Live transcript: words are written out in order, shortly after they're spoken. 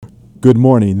Good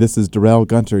morning. This is Darrell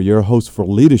Gunter, your host for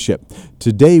Leadership.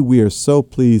 Today, we are so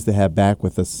pleased to have back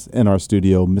with us in our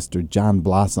studio Mr. John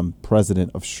Blossom,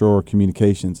 president of Shore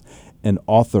Communications and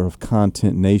author of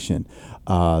Content Nation.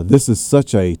 This is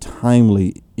such a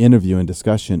timely interview and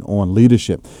discussion on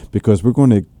leadership because we're going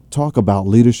to talk about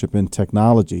leadership and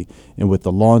technology. And with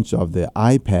the launch of the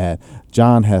iPad,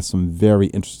 John has some very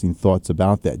interesting thoughts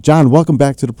about that. John, welcome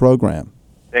back to the program.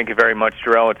 Thank you very much,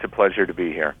 Darrell. It's a pleasure to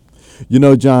be here. You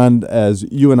know, John, as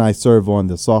you and I serve on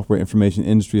the Software Information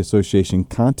Industry Association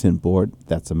Content Board,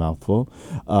 that's a mouthful,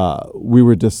 we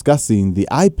were discussing the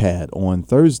iPad on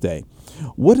Thursday.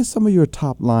 What are some of your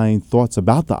top-line thoughts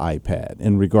about the iPad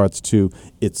in regards to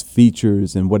its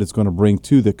features and what it's going to bring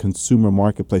to the consumer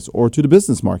marketplace or to the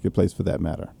business marketplace for that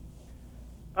matter?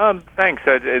 Thanks.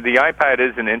 The iPad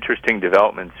is an interesting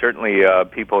development. Certainly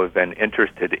people have been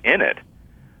interested in it.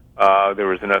 There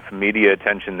was enough media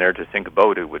attention there to sink a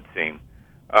boat, it would seem.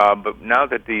 But now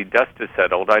that the dust has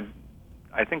settled,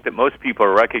 I think that most people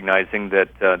are recognizing that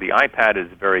the iPad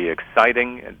is very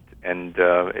exciting, and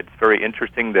it's very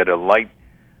interesting that a light,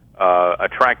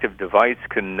 attractive device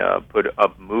can put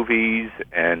up movies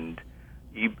and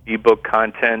e-book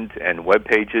content and web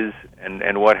pages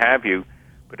and what have you.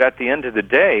 But at the end of the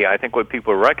day, I think what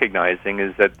people are recognizing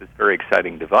is that this very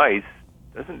exciting device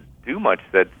doesn't do much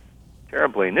that's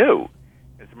terribly new.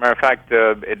 As a matter of fact,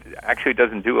 it actually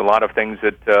doesn't do a lot of things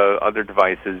that other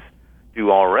devices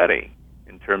do already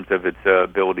in terms of its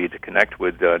ability to connect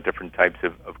with different types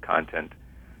of content.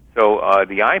 So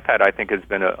the iPad, I think, has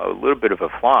been a little bit of a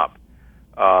flop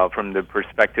from the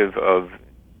perspective of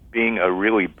being a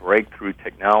really breakthrough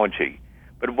technology.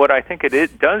 But what I think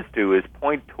it does do is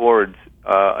point towards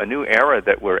a new era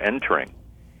that we're entering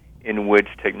in which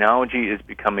technology is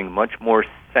becoming much more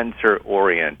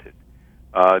sensor-oriented.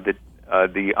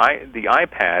 The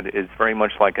iPad is very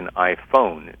much like an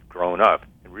iPhone. It's grown up.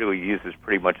 It really uses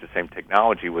pretty much the same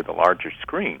technology with a larger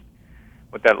screen.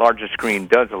 What that larger screen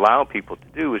does allow people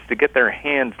to do is to get their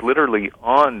hands literally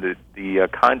on the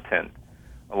content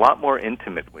a lot more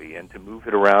intimately and to move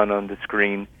it around on the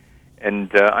screen. And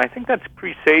I think that's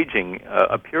presaging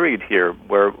a period here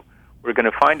where we're going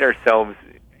to find ourselves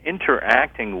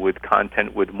interacting with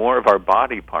content with more of our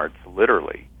body parts,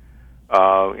 literally.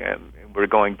 We're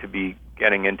going to be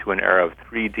getting into an era of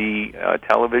 3D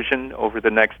television over the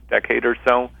next decade or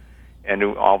so. And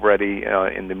already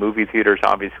in the movie theaters,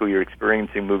 obviously, you're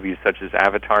experiencing movies such as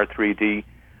Avatar 3D.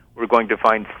 We're going to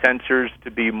find sensors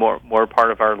to be more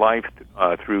part of our life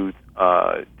through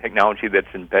technology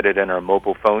that's embedded in our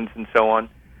mobile phones and so on.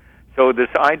 So this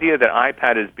idea that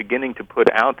iPad is beginning to put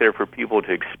out there for people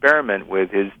to experiment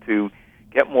with is to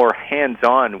get more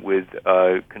hands-on with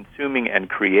consuming and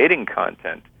creating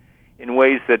content in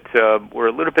ways that were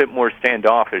a little bit more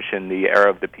standoffish in the era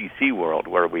of the PC world,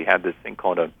 where we had this thing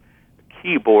called a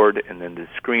keyboard and then the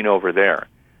screen over there.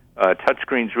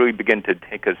 Touchscreens really begin to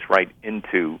take us right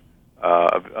into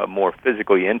a more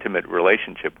physically intimate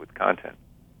relationship with content.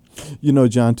 You know,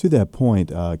 John, to that point,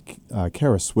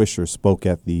 Kara Swisher spoke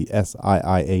at the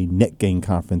SIIA NetGain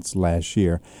conference last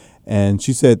year, and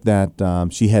she said that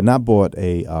she had not bought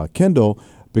a Kindle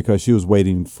because she was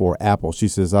waiting for Apple. She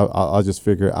says, I'll just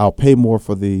figure I'll pay more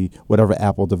for the whatever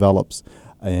Apple develops,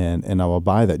 and I will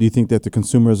buy that. Do you think that the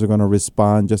consumers are going to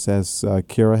respond just as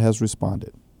Kara has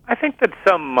responded? I think that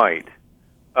some might.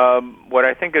 What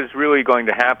I think is really going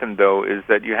to happen, though, is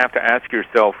that you have to ask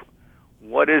yourself,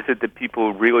 what is it that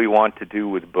people really want to do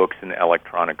with books in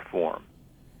electronic form?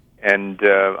 And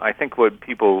I think what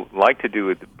people like to do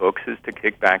with books is to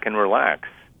kick back and relax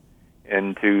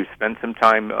and to spend some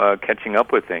time catching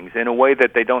up with things in a way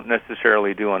that they don't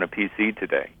necessarily do on a PC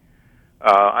today.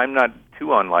 I'm not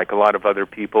too unlike a lot of other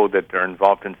people that are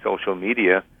involved in social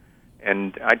media,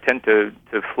 and I tend to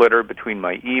flitter between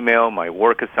my email, my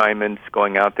work assignments,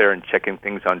 going out there and checking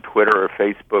things on Twitter or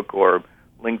Facebook or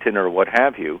LinkedIn or what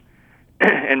have you.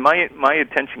 And my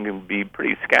attention can be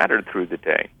pretty scattered through the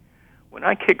day. When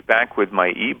I kick back with my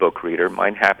e-book reader,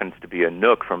 mine happens to be a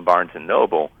Nook from Barnes &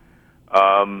 Noble.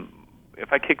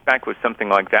 If I kick back with something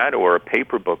like that, or a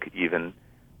paper book even,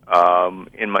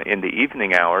 in the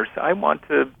evening hours, I want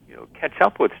to catch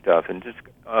up with stuff and just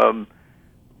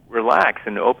relax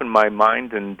and open my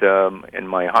mind and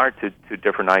my heart to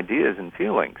different ideas and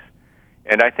feelings.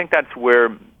 And I think that's where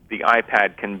the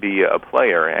iPad can be a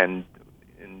player and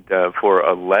for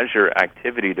a leisure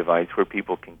activity device where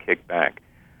people can kick back.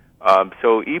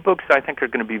 So ebooks, I think, are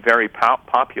going to be very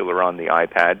popular on the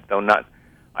iPad, though not.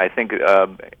 I think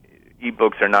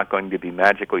ebooks are not going to be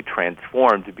magically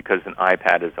transformed because an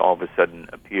iPad has all of a sudden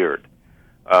appeared.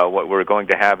 What we're going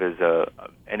to have is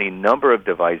any number of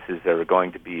devices that are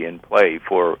going to be in play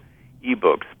for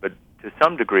ebooks, but to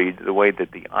some degree, the way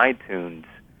that the iTunes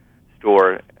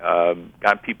store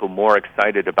got people more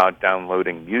excited about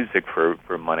downloading music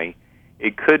for money,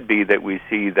 it could be that we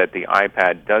see that the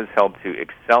iPad does help to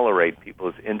accelerate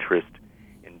people's interest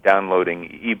in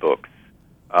downloading ebooks.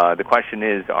 The question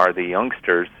is, are the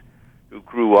youngsters who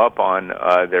grew up on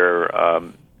their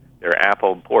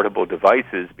Apple portable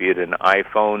devices, be it an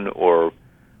iPhone or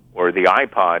the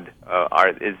iPod,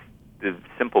 is the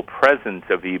simple presence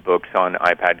of ebooks on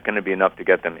iPad going to be enough to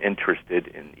get them interested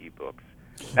in ebooks?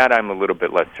 That I'm a little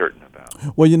bit less certain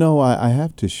about. Well, you know, I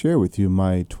have to share with you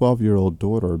my 12-year-old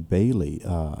daughter, Bailey.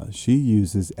 She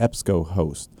uses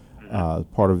EBSCOhost,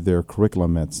 part of their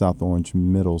curriculum at South Orange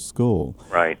Middle School.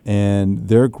 Right. And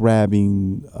they're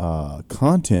grabbing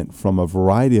content from a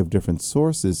variety of different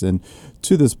sources. And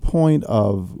to this point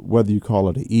of whether you call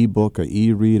it an e-book or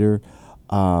e-reader,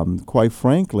 quite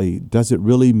frankly, does it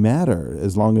really matter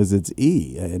as long as it's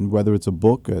e? And whether it's a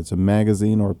book, it's a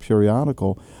magazine, or a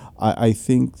periodical, I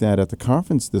think that at the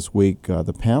conference this week,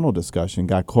 the panel discussion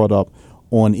got caught up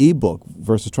on ebook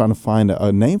versus trying to find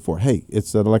a name for it. Hey,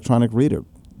 it's an electronic reader,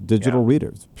 digital reader.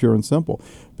 It's pure and simple.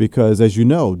 Because as you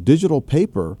know, digital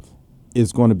paper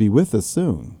is going to be with us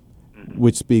soon,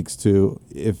 which speaks to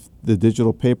if the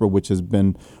digital paper, which has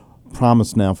been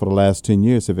promised now for the last 10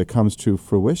 years, if it comes to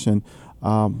fruition,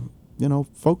 you know,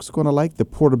 folks are going to like the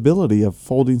portability of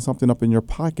folding something up in your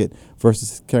pocket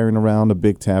versus carrying around a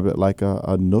big tablet like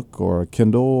a Nook or a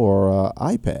Kindle or an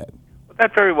iPad. Well,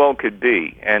 that very well could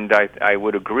be, and I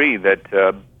would agree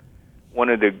that one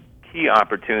of the key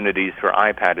opportunities for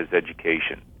iPad is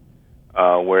education,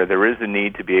 where there is a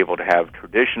need to be able to have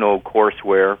traditional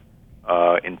courseware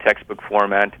in textbook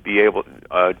format, to be able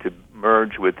to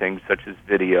merge with things such as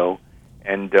video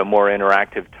and more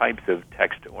interactive types of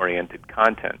text-oriented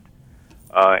content.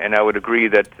 And I would agree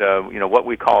that what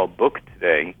we call a book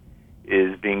today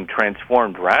is being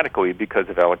transformed radically because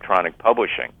of electronic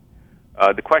publishing.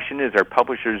 The question is, are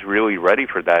publishers really ready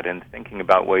for that and thinking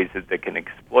about ways that they can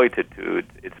exploit it to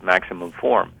its maximum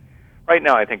form? Right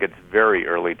now, I think it's very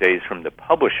early days from the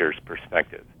publisher's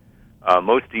perspective.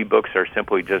 Most ebooks are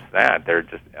simply just that. They're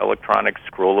just electronic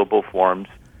scrollable forms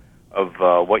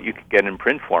of what you could get in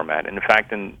print format. And in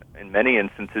fact, in many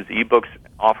instances, ebooks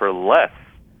offer less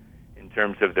in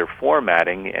terms of their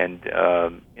formatting and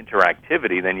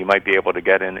interactivity than you might be able to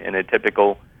get in a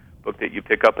typical book that you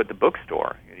pick up at the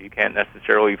bookstore. You can't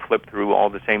necessarily flip through all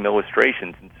the same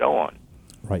illustrations and so on.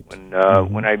 Right.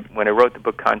 When I wrote the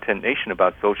book Content Nation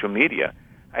about social media,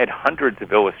 I had hundreds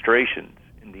of illustrations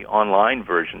in the online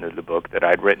version of the book that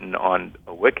I'd written on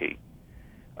a wiki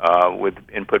with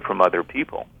input from other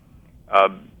people.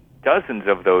 Dozens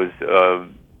of those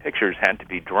pictures had to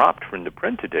be dropped from the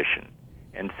print edition,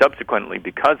 and subsequently,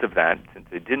 because of that, since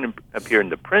they didn't appear in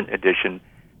the print edition,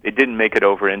 they didn't make it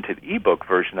over into the ebook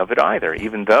version of it either,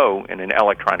 even though in an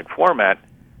electronic format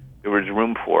there was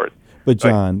room for it. But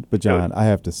John, I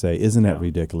have to say, isn't that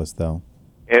ridiculous, though?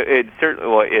 It certainly,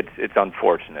 well, it's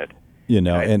unfortunate. You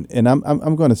know, and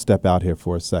I'm going to step out here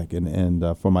for a second,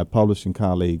 and for my publishing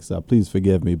colleagues, please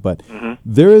forgive me, but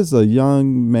there is a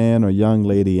young man or young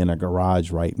lady in a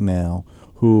garage right now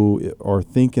who are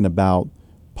thinking about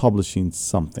publishing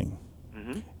something,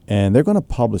 and they're going to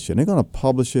publish it. They're going to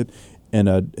publish it in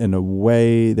a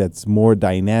way that's more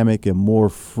dynamic and more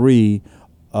free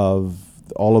of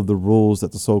all of the rules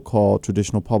that the so-called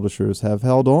traditional publishers have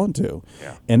held on to.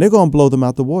 Yeah. And they're going to blow them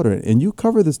out the water. And you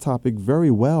cover this topic very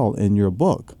well in your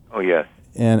book. Oh, yes.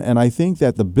 And I think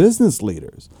that the business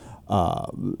leaders,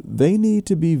 they need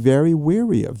to be very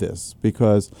wary of this,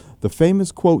 because the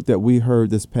famous quote that we heard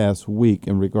this past week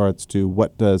in regards to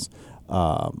what does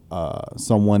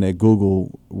someone at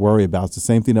Google worry about, it's the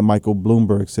same thing that Michael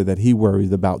Bloomberg said that he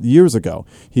worries about years ago.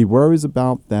 He worries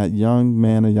about that young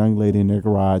man or young lady in their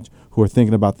garage who are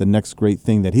thinking about the next great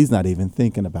thing that he's not even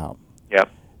thinking about. Yep.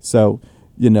 So,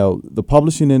 you know, the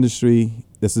publishing industry,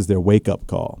 this is their wake-up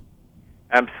call.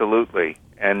 Absolutely.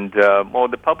 And,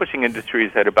 the publishing industry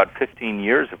has had about 15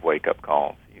 years of wake-up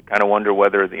calls. You kind of wonder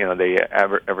whether, they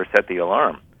ever set the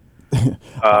alarm.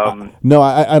 No,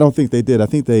 I don't think they did. I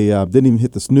think they didn't even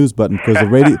hit the snooze button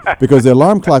because the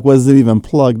alarm clock wasn't even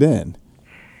plugged in.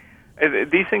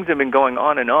 These things have been going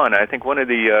on and on. I think one of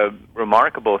the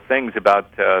remarkable things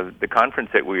about the conference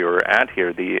that we were at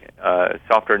here, the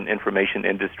Software and Information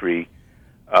Industry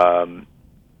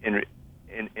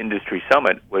Industry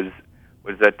Summit, was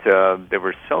that there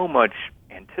was so much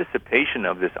anticipation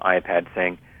of this iPad,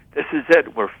 saying, "This is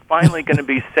it. We're finally going to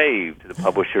be saved." The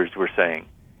publishers were saying.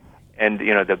 And,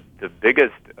 the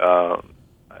biggest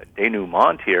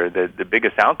denouement here, the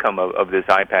biggest outcome of this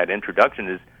iPad introduction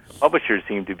is publishers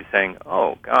seem to be saying,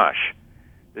 "Oh gosh,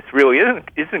 this really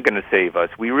isn't going to save us.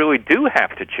 We really do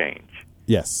have to change."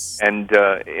 Yes. And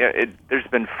there's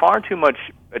been far too much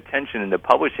attention in the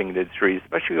publishing industry,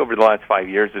 especially over the last 5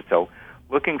 years or so,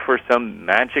 looking for some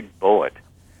magic bullet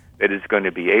that is going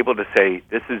to be able to say,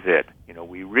 this is it.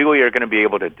 We really are going to be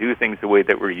able to do things the way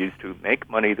that we're used to, make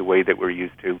money the way that we're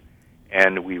used to,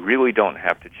 and we really don't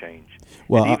have to change.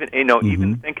 Well, and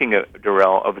even thinking,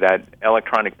 Darrell, of that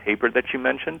electronic paper that you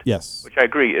mentioned, yes, which I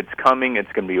agree, it's coming,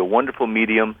 it's going to be a wonderful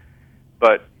medium,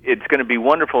 but it's going to be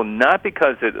wonderful not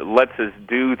because it lets us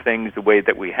do things the way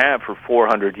that we have for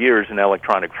 400 years in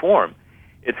electronic form.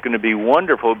 It's going to be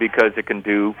wonderful because it can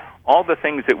do all the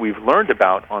things that we've learned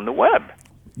about on the web.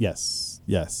 Yes,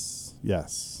 yes,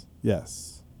 yes,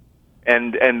 yes.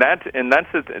 And that's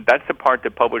the part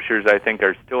that publishers, I think,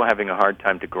 are still having a hard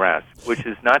time to grasp, which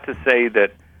is not to say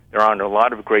that there aren't a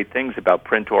lot of great things about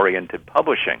print-oriented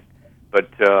publishing, but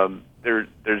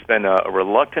there's been a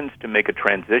reluctance to make a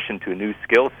transition to a new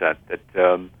skill set that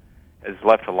has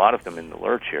left a lot of them in the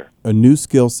lurch here. A new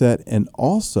skill set, and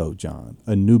also, John,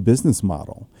 a new business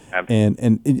model.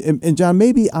 Absolutely. And John,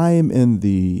 maybe I am in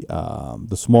the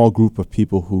small group of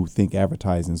people who think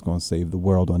advertising is going to save the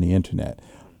world on the internet,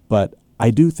 but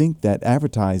I do think that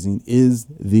advertising is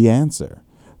the answer,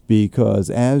 because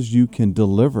as you can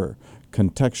deliver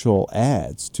contextual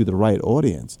ads to the right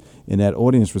audience, and that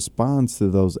audience responds to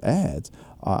those ads,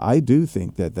 I do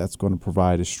think that that's going to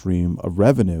provide a stream of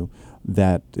revenue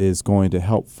that is going to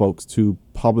help folks to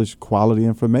publish quality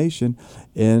information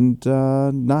and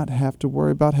not have to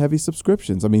worry about heavy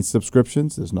subscriptions. I mean,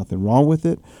 subscriptions, there's nothing wrong with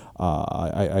it.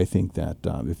 I think that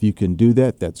if you can do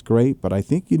that, that's great. But I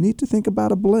think you need to think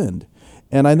about a blend.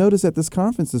 And I noticed at this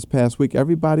conference this past week,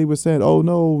 everybody was saying, "Oh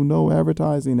no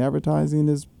advertising. Advertising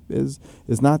is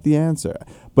not the answer."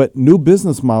 But new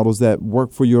business models that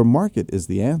work for your market is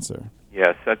the answer.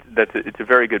 Yes, it's a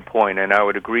very good point, and I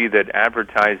would agree that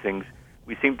advertising,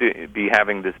 we seem to be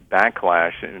having this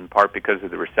backlash in part because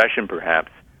of the recession, perhaps.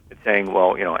 It's saying,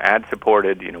 well, ad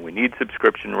supported, we need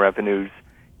subscription revenues,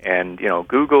 and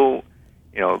Google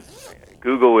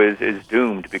is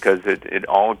doomed because it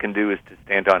all it can do is to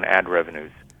stand on ad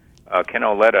revenues. Ken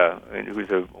Auletta,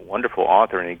 who's a wonderful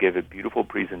author, and he gave a beautiful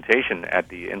presentation at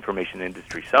the Information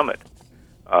Industry Summit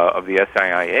of the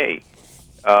SIIA.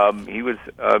 He was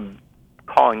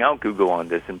calling out Google on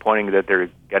this and pointing that they're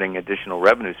getting additional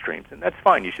revenue streams. And that's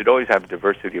fine. You should always have a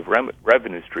diversity of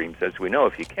revenue streams, as we know,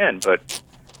 if you can. But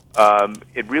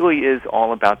it really is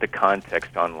all about the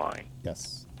context online.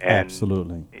 Yes, and,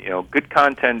 absolutely. Good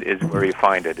content is where you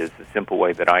find it, is the simple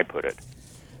way that I put it.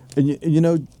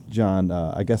 And John,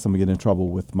 I guess I'm going to get in trouble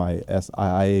with my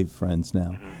SIIA friends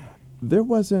now. Mm-hmm. There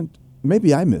wasn't,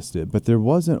 maybe I missed it, but there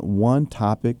wasn't one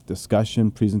topic,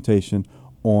 discussion, presentation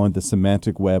on the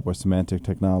semantic web or semantic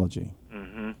technology.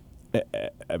 Mm-hmm.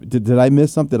 Did I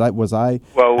miss something? Was I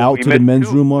out to the men's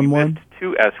room on one? We missed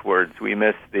two S words. We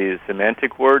missed the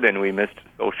semantic word, and we missed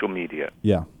social media.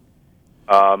 Yeah.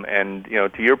 And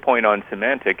to your point on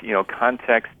semantic,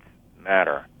 contexts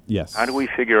matter. Yes. How do we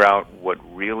figure out what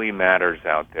really matters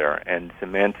out there? And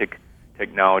semantic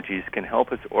technologies can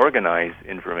help us organize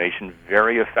information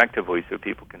very effectively, so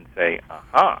people can say,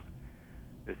 "Aha,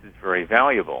 this is very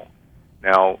valuable."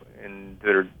 Now, and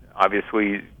there are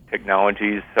obviously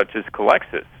technologies such as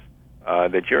Colexis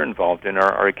that you're involved in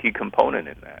are a key component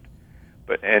in that.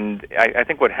 And I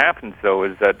think what happens, though,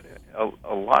 is that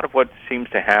a lot of what seems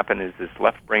to happen is this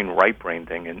left brain, right brain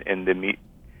thing in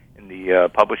the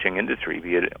publishing industry,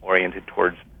 be it oriented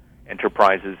towards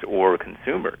enterprises or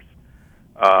consumers.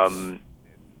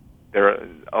 There are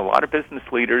a lot of business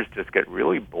leaders just get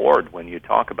really bored when you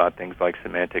talk about things like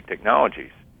semantic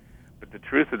technologies. But the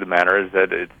truth of the matter is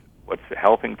that it's what's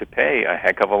helping to pay a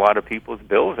heck of a lot of people's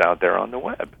bills out there on the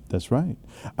web. That's right.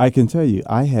 I can tell you,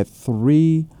 I had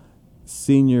 3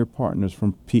 senior partners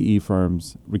from PE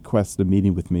firms request a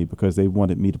meeting with me because they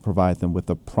wanted me to provide them with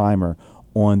a primer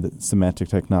on the semantic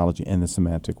technology and the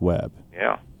semantic web.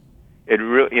 Yeah. It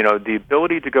really, the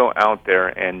ability to go out there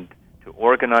and to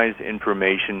organize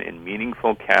information in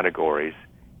meaningful categories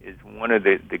is one of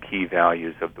the key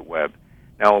values of the web.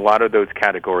 Now, a lot of those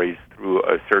categories through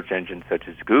a search engine such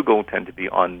as Google tend to be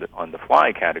on the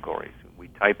fly categories. We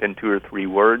type in 2 or 3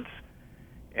 words,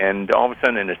 and all of a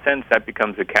sudden, in a sense, that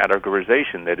becomes a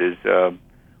categorization that is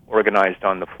organized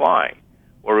on the fly.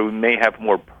 Or we may have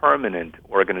more permanent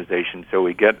organization, so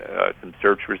we get some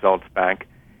search results back,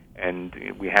 and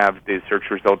we have the search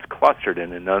results clustered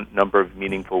in a number of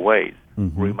meaningful ways.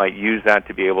 Mm-hmm. We might use that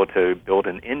to be able to build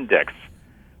an index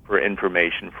for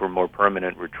information for more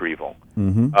permanent retrieval.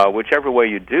 Mm-hmm. Whichever way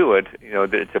you do it,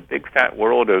 it's a big fat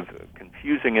world of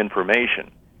confusing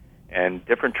information and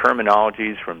different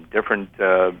terminologies from different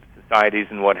societies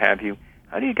and what have you.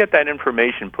 How do you get that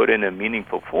information put in a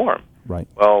meaningful form? Right.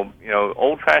 Well,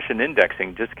 old-fashioned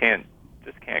indexing just can't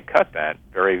cut that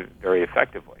very, very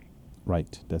effectively.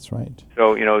 Right. That's right.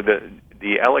 So,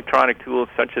 the electronic tools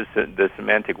such as the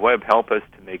semantic web help us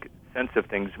to make sense of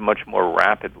things much more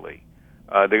rapidly.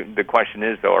 The question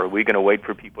is, though, are we going to wait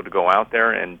for people to go out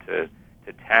there and to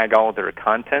tag all their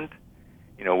content,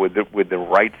 with the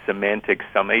right semantic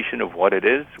summation of what it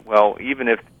is? Well, even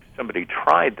if somebody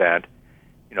tried that,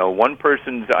 one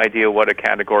person's idea of what a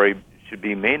category should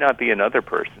be may not be another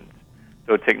person's.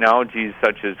 So technologies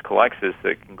such as Callexis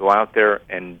that can go out there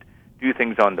and do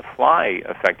things on the fly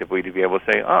effectively to be able to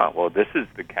say, well, this is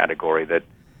the category that,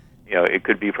 it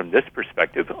could be from this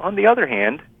perspective. On the other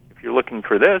hand, if you're looking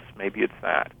for this, maybe it's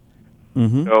that.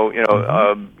 Mm-hmm. So,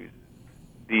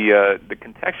 the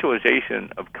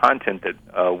contextualization of content that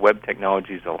web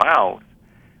technologies allows,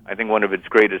 I think one of its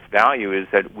greatest value is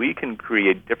that we can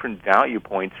create different value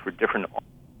points for different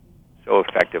so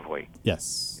effectively.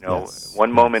 Yes.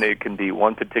 One moment it can be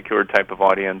one particular type of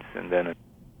audience, and then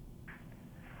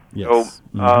yes.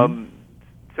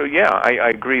 So yeah, I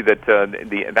agree that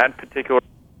that particular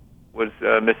was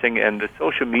missing, and the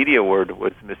social media word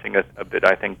was missing a bit,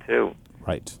 I think, too.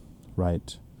 Right.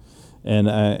 And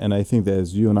I think that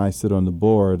as you and I sit on the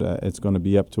board, it's going to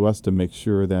be up to us to make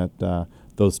sure that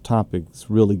those topics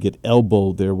really get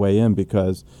elbowed their way in,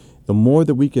 because the more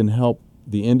that we can help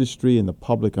the industry and the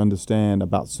public understand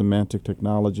about semantic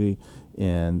technology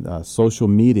and social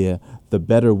media, the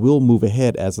better we'll move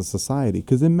ahead as a society.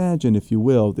 Because imagine, if you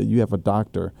will, that you have a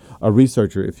doctor, a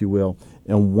researcher, if you will,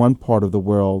 in one part of the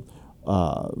world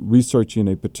researching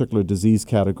a particular disease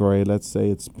category. Let's say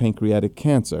it's pancreatic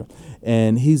cancer,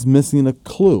 and he's missing a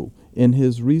clue in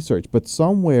his research. But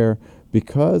somewhere,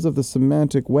 because of the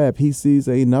semantic web, he sees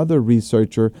another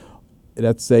researcher,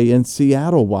 let's say in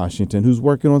Seattle, Washington, who's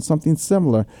working on something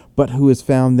similar, but who has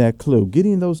found that clue.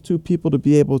 Getting those two people to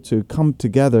be able to come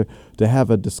together to have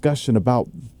a discussion about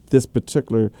this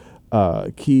particular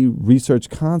key research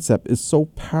concept is so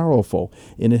powerful,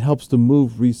 and it helps to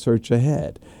move research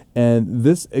ahead. And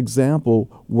this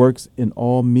example works in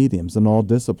all mediums and all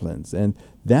disciplines. And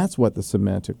that's what the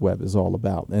semantic web is all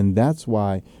about. And that's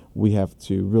why we have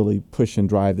to really push and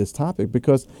drive this topic,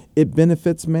 because it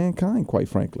benefits mankind, quite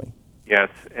frankly. Yes,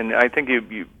 and I think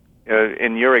you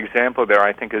in your example there,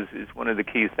 I think is one of the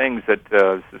key things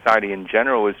that society in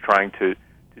general is trying to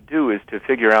do, is to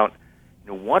figure out,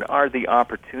 what are the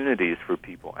opportunities for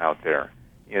people out there.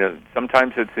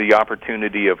 Sometimes it's the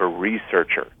opportunity of a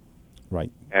researcher.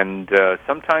 Right. And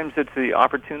sometimes it's the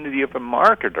opportunity of a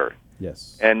marketer.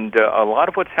 Yes. And a lot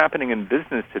of what's happening in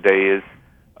business today is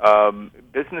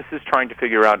businesses trying to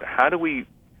figure out, how do we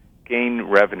gain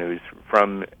revenues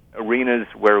from arenas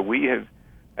where we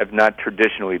have not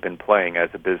traditionally been playing as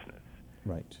a business.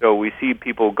 Right. So we see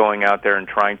people going out there and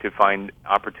trying to find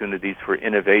opportunities for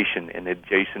innovation in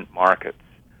adjacent markets,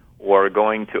 or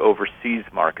going to overseas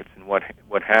markets and what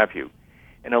have you.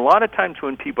 And a lot of times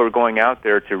when people are going out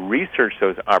there to research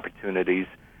those opportunities,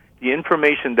 the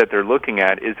information that they're looking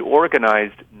at is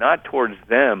organized not towards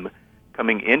them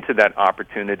coming into that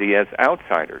opportunity as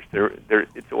outsiders.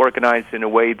 It's organized in a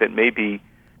way that may be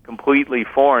completely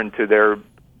foreign to their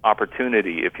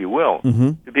opportunity, if you will.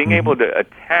 Mm-hmm. To being able to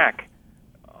attack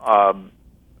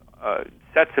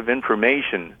sets of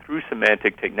information through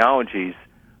semantic technologies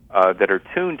that are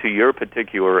tuned to your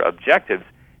particular objectives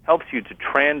helps you to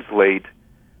translate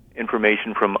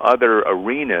information from other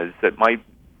arenas that might,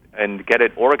 and get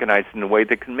it organized in a way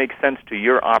that can make sense to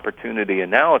your opportunity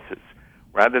analysis,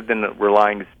 rather than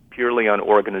relying purely on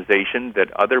organization that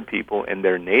other people in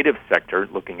their native sector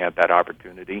looking at that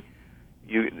opportunity,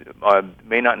 you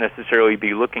may not necessarily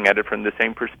be looking at it from the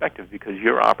same perspective, because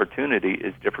your opportunity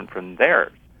is different from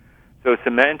theirs. So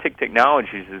semantic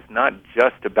technologies is not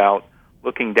just about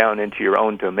looking down into your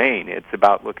own domain. It's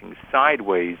about looking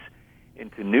sideways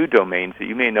into new domains that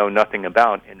you may know nothing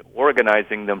about, and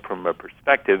organizing them from a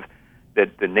perspective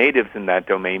that the natives in that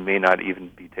domain may not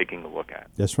even be taking a look at.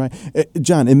 That's right.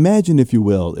 John, imagine, if you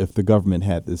will, if the government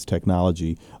had this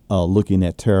technology looking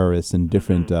at terrorists and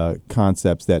different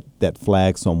concepts that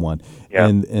flag someone,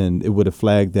 and it would have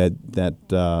flagged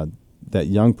that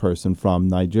young person from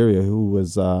Nigeria who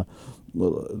was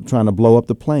trying to blow up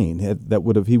the plane.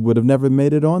 He would have never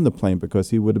made it on the plane,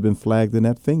 because he would have been flagged in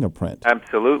that fingerprint.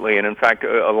 Absolutely, and in fact,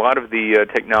 a lot of the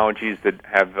technologies that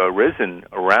have arisen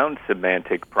around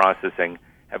semantic processing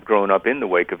have grown up in the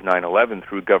wake of 9/11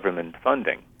 through government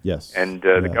funding. Yes. And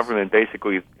yes. the government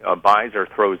basically buys or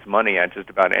throws money at just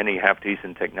about any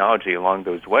half-decent technology along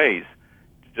those ways,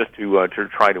 just to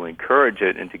try to encourage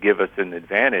it and to give us an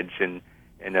advantage in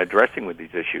addressing with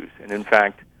these issues. And in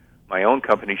fact, my own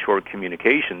company, Shore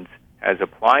Communications, has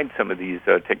applied some of these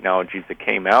technologies that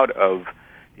came out of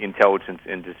the intelligence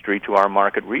industry to our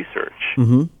market research.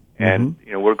 Mm-hmm. And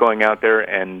we're going out there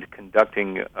and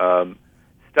conducting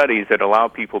studies that allow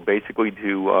people basically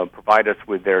to provide us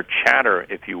with their chatter,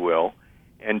 if you will,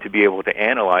 and to be able to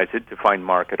analyze it to find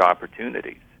market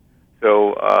opportunities.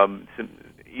 So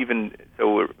even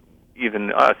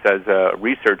us as a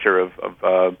researcher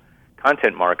of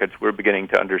content markets, we're beginning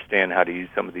to understand how to use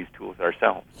some of these tools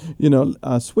ourselves.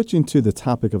 Switching to the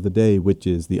topic of the day, which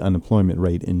is the unemployment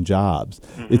rate in jobs,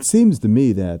 it seems to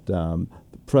me that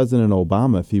President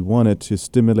Obama, if he wanted to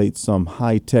stimulate some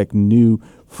high-tech, new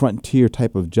frontier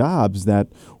type of jobs, that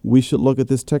we should look at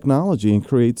this technology and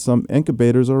create some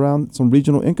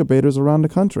regional incubators around the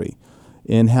country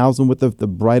and house them with the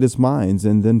brightest minds,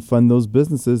 and then fund those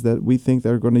businesses that we think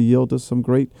are going to yield us some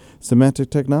great semantic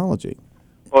technology.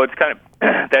 Well, it's kind of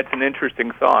that's an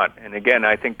interesting thought, and again,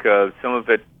 I think some of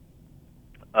it,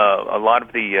 a lot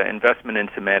of the investment in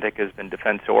semantic has been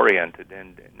defense-oriented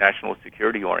and national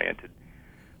security-oriented.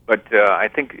 But I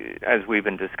think, as we've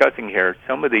been discussing here,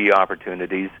 some of the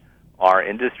opportunities are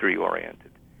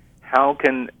industry-oriented. How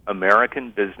can American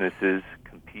businesses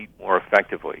compete more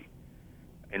effectively?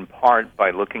 In part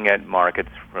by looking at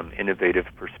markets from innovative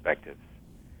perspectives.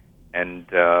 And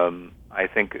I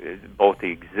think both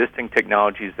the existing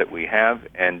technologies that we have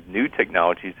and new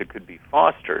technologies that could be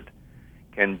fostered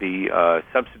can be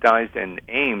subsidized and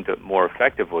aimed more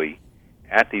effectively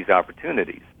at these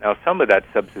opportunities. Now, some of that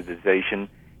subsidization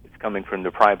is coming from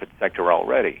the private sector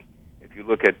already. If you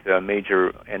look at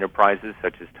major enterprises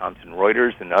such as Thomson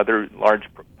Reuters and other large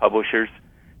publishers,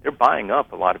 they're buying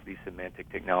up a lot of these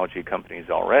semantic technology companies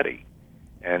already.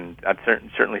 And that's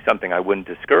certainly something I wouldn't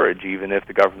discourage, even if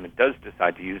the government does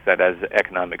decide to use that as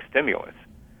economic stimulus.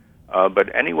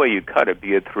 But any way you cut it,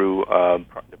 be it through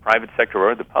the private sector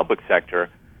or the public sector,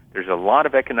 there's a lot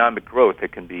of economic growth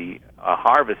that can be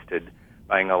harvested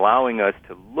by allowing us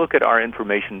to look at our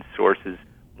information sources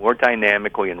more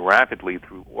dynamically and rapidly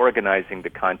through organizing the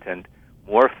content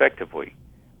more effectively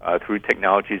through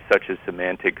technologies such as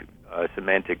semantic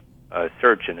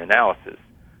search and analysis,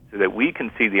 so that we can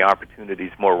see the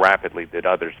opportunities more rapidly that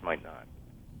others might not.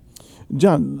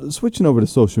 John, switching over to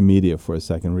social media for a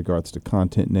second in regards to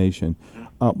Content Nation,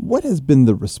 what has been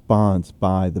the response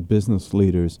by the business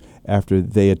leaders after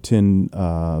they attend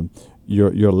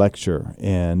your lecture?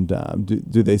 And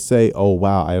do they say, oh,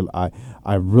 wow,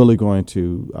 I'm really going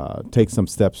to take some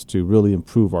steps to really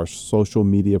improve our social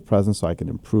media presence so I can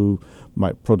improve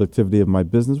my productivity of my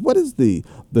business? What is the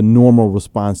normal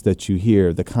response that you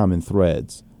hear, the common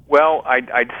threads? Well,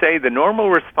 I'd say the normal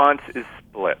response is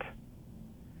split.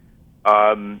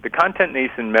 The Content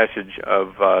Nation message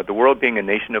of the world being a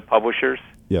nation of publishers,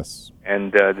 yes,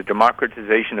 and the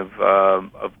democratization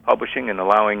of publishing and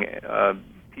allowing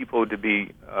people to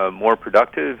be more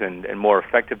productive and more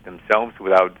effective themselves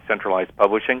without centralized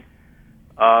publishing,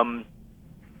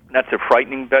 that's a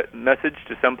frightening message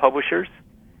to some publishers.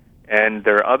 And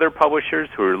there are other publishers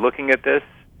who are looking at this,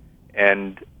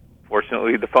 and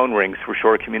fortunately the phone rings for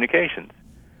Shore Communications.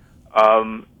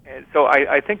 And so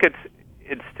I think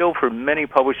it's still for many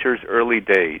publishers early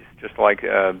days. Just like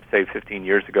say 15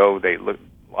 years ago, a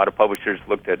lot of publishers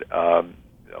looked at a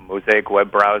Mosaic web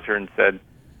browser and said,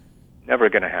 never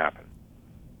going to happen.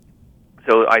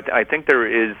 So I think there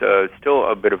is still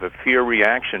a bit of a fear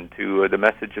reaction to the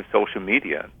message of social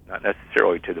media, not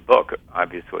necessarily to the book,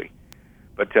 obviously.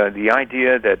 But the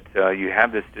idea that you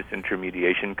have this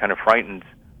disintermediation kind of frightens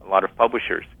a lot of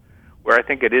publishers. Where I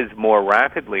think it is more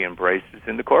rapidly embraced is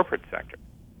in the corporate sector.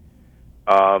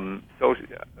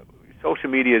 Social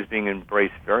media is being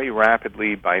embraced very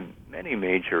rapidly by many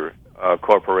major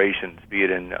corporations, be it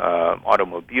in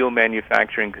automobile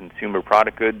manufacturing, consumer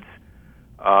product goods.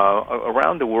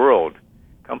 Around the world,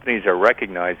 companies are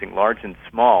recognizing, large and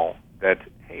small, that,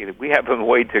 hey, we have a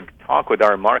way to talk with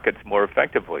our markets more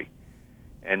effectively.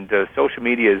 And social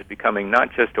media is becoming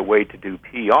not just a way to do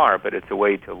PR, but it's a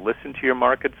way to listen to your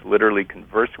markets, literally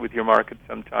converse with your markets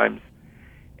sometimes,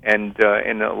 and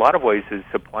in a lot of ways is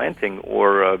supplanting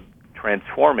or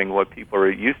transforming what people are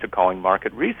used to calling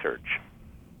market research.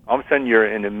 All of a sudden, you're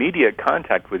in immediate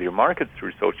contact with your markets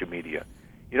through social media.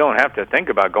 You don't have to think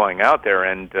about going out there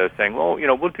and saying, well,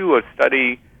 we'll do a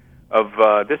study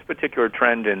of this particular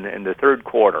trend in the third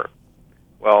quarter.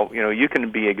 Well, you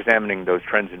can be examining those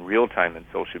trends in real time in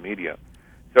social media.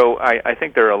 So I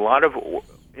think there are a lot of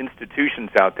institutions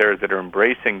out there that are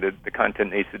embracing the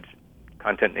content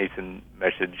nation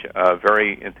message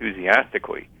very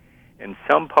enthusiastically. And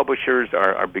some publishers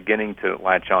are beginning to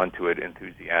latch on to it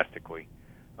enthusiastically.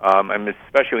 I'm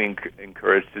especially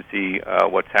encouraged to see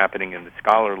what's happening in the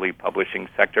scholarly publishing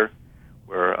sector,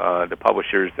 where the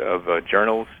publishers of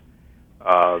journals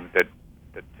that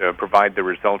provide the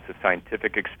results of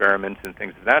scientific experiments and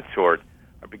things of that sort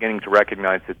are beginning to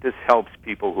recognize that this helps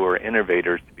people who are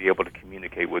innovators to be able to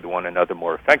communicate with one another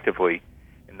more effectively,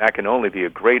 and that can only be a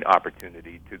great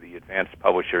opportunity to the advanced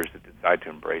publishers that decide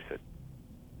to embrace it.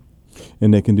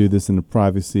 And they can do this in the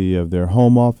privacy of their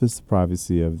home office, the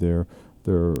privacy of their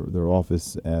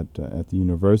office at the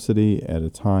university at a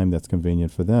time that's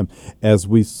convenient for them. As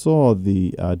we saw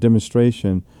the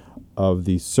demonstration of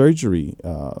the surgery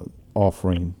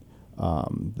offering,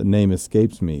 the name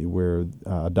escapes me, where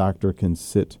a doctor can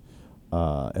sit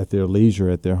at their leisure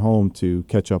at their home to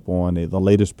catch up on the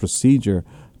latest procedure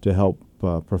to help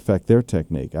perfect their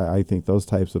technique. I think those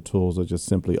types of tools are just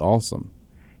simply awesome.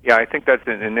 Yeah, I think that's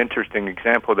an interesting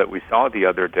example that we saw the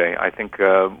other day. I think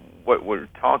what we're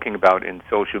talking about in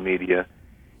social media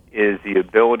is the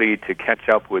ability to catch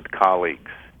up with colleagues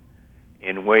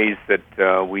in ways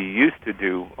that we used to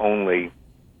do only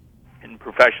in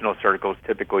professional circles,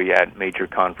 typically at major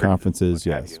conferences.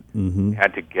 Yes. You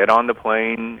had to get on the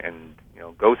plane and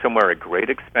go somewhere at great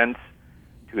expense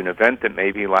to an event that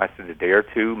maybe lasted a day or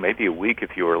two, maybe a week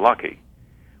if you were lucky.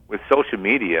 With social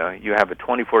media, you have a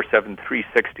 24/7,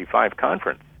 365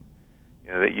 conference.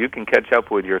 That you can catch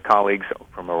up with your colleagues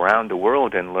from around the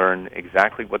world and learn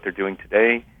exactly what they're doing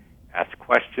today, ask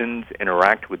questions,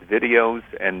 interact with videos,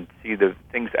 and see the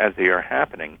things as they are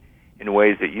happening in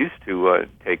ways that used to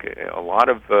take a lot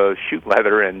of shoot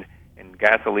leather and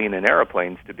gasoline and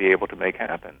airplanes to be able to make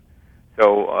happen.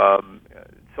 So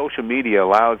social media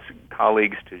allows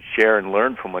colleagues to share and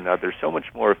learn from one another so much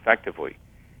more effectively.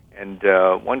 And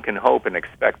one can hope and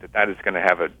expect that is going to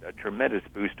have a tremendous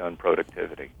boost on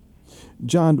productivity.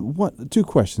 John, two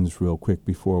questions real quick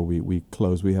before we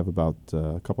close. We have about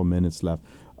a couple minutes left.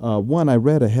 One, I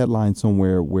read a headline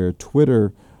somewhere where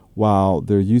Twitter, while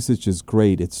their usage is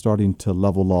great, it's starting to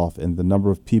level off, and the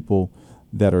number of people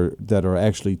that are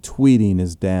actually tweeting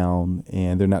is down,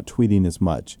 and they're not tweeting as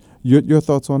much. Your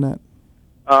thoughts on that?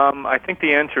 I think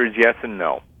the answer is yes and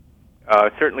no.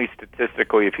 Certainly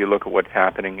statistically, if you look at what's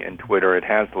happening in Twitter, it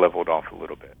has leveled off a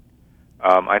little bit.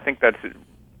 I think that's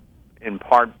in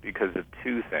part because of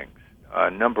two things.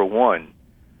 Number one,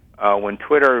 when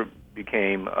Twitter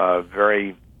became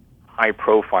very high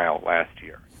profile last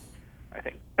year, I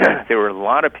think there were a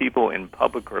lot of people in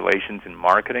public relations and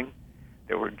marketing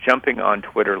that were jumping on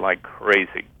Twitter like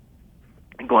crazy,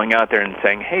 and going out there and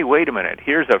saying, hey, wait a minute,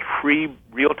 here's a free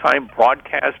real-time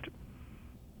broadcast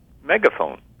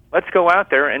megaphone. Let's go out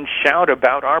there and shout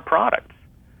about our products.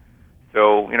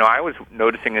 So, I was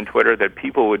noticing in Twitter that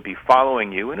people would be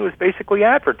following you, and it was basically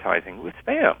advertising. It was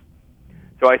spam.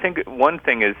 So I think one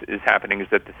thing is happening is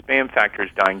that the spam factor is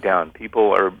dying down.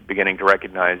 People are beginning to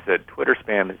recognize that Twitter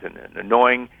spam is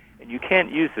annoying, and you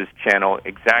can't use this channel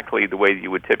exactly the way that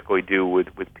you would typically do with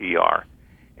PR.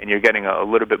 And you're getting a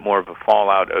little bit more of a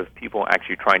fallout of people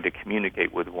actually trying to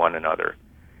communicate with one another.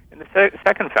 And the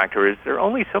second factor is there are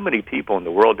only so many people in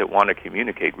the world that want to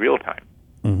communicate real time.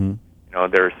 Mm-hmm.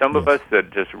 There are some of us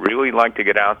that just really like to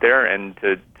get out there and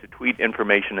to tweet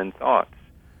information and thoughts,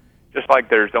 just like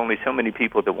there's only so many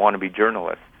people that want to be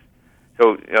journalists.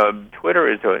 So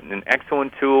Twitter is an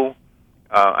excellent tool.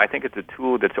 I think it's a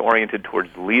tool that's oriented towards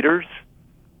leaders,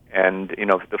 and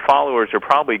the followers are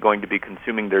probably going to be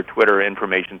consuming their Twitter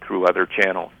information through other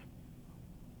channels.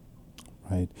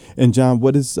 Right. And John,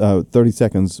 what is 30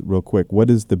 seconds real quick, what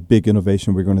is the big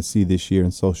innovation we're going to see this year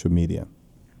in social media?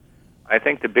 I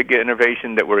think the big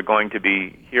innovation that we're going to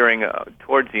be hearing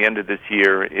towards the end of this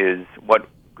year is what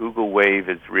Google Wave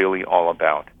is really all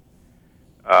about.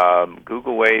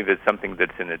 Google Wave is something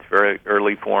that's in its very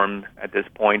early form at this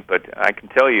point, but I can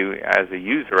tell you as a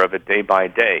user of it day by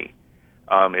day,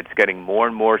 it's getting more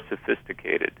and more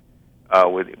sophisticated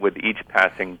with each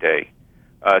passing day.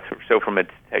 So from a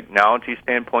technology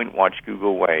standpoint, watch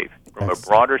Google Wave. From a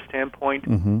broader standpoint,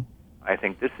 I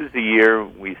think this is the year.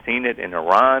 We've seen it in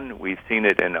Iran. We've seen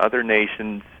it in other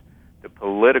nations. The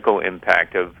political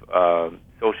impact of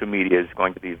social media is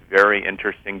going to be very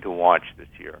interesting to watch this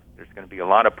year. There's going to be a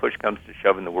lot of push comes to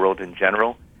shove in the world in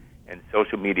general, and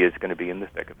social media is going to be in the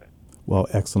thick of it. Well,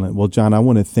 excellent. Well, John, I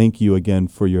want to thank you again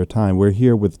for your time. We're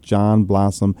here with John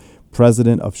Blossom,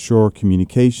 president of Shore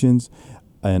Communications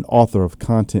and author of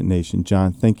Content Nation.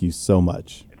 John, thank you so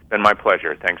much. It's been my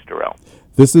pleasure. Thanks, Darrell.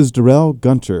 This is Darrell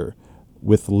Gunter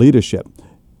with Leadership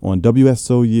on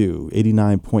WSOU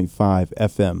 89.5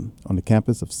 FM on the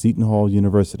campus of Seton Hall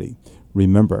University.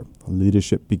 Remember,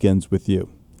 leadership begins with you.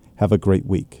 Have a great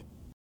week.